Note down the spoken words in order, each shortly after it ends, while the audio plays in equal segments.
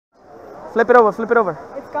Flip it over, flip it over.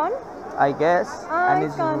 It's gone? I guess. And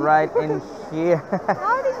it's gone. right in here.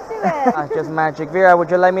 How did you do it? Just magic. Vera, would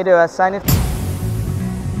you like me to sign it?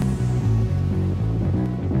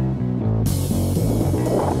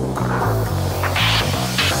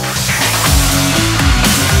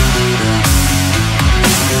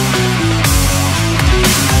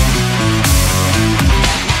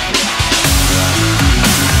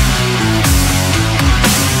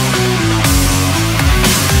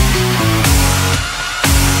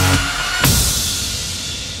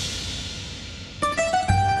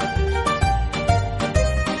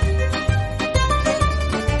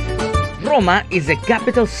 Roma is the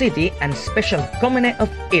capital city and special comune of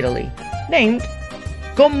Italy, named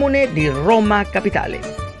Comune di Roma Capitale.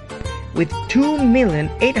 With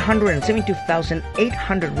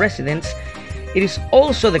 2,872,800 residents, it is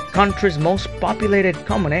also the country's most populated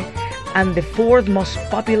comune and the fourth most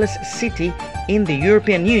populous city in the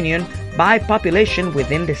European Union by population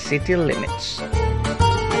within the city limits.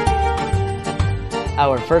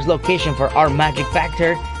 Our first location for our magic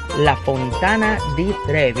factor, La Fontana di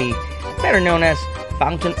Trevi, better known as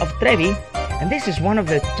Fountain of Trevi, and this is one of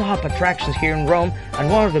the top attractions here in Rome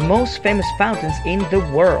and one of the most famous fountains in the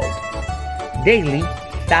world. Daily,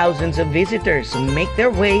 thousands of visitors make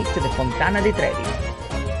their way to the Fontana di Trevi.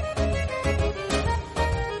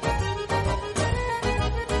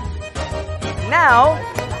 Now,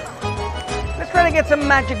 let's try to get some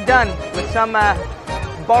magic done with some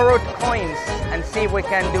borrowed coins and see if we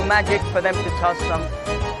can do magic for them to toss some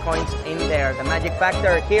coins in there. The magic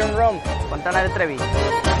factor here in Rome, Fontana di Trevi.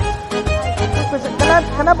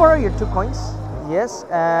 Can I borrow your 2 coins? Yes.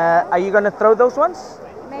 Are you going to throw those ones?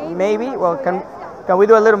 Maybe. Well, can we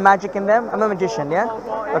do a little magic in them? I'm a magician, yeah?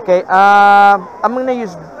 Okay. I'm going to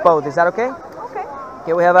use both. Is that okay? Okay.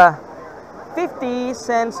 Okay, we have a 50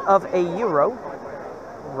 cents of a euro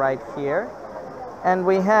right here. And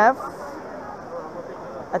we have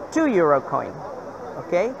a 2 euro coin.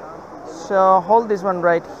 Okay? So hold this one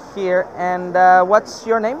right here, and what's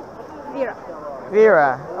your name? Vera.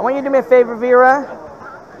 Vera. I want you to do me a favor, Vera.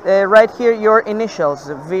 Right here, your initials,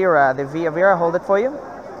 Vera. The V of Vera, hold it for you.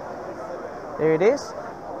 There it is.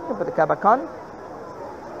 You can put the cap back on.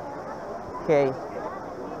 Okay.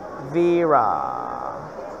 Vera.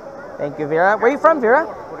 Thank you, Vera. Where are you from, Vera?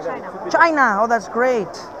 China. China. Oh, that's great.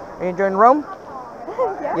 Are you enjoying Rome?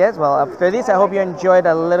 Yeah. Yes. Well, after this, I hope you enjoyed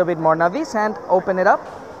a little bit more. Now, this hand, open it up.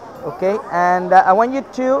 Okay, and I want you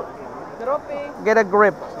to get a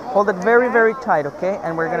grip. Hold it very, very tight, okay?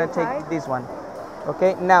 And we're going to take this one.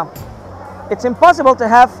 Okay, now, it's impossible to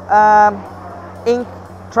have ink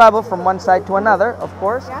travel from one side to another, of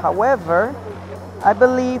course. Yeah. However, I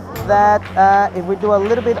believe that if we do a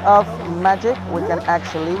little bit of magic, we can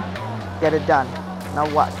actually get it done. Now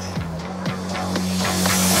watch.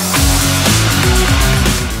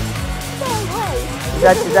 Is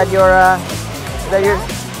that your...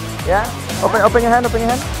 Yeah? Open your hand, open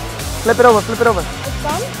your hand. Flip it over, flip it over. It's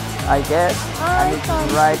gone? I guess. And it's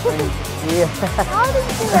right in here. How did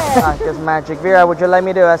you do it? Just magic. Vera, would you like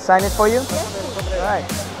me to sign it for you? Yes, please. Alright.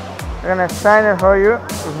 We're gonna sign it for you.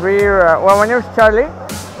 Vera. Well, my name is Charlie.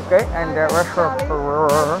 Okay, and where's her? Nice to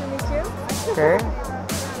meet you. Okay.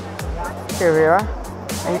 Here, Vera.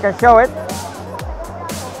 And you can show it.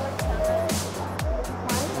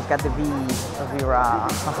 It's got the V of Vera.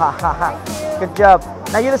 Good job.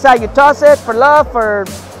 Now you decide, you toss it for love, for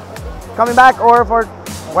coming back, or for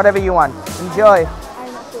whatever you want. Enjoy.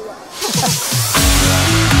 I'm not sure what.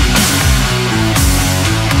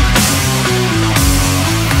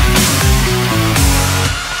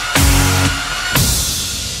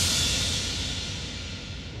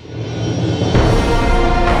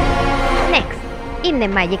 Next, in the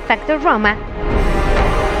Magic Factor Roma,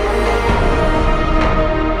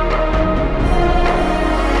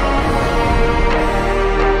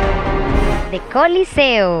 the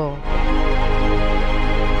Coliseo.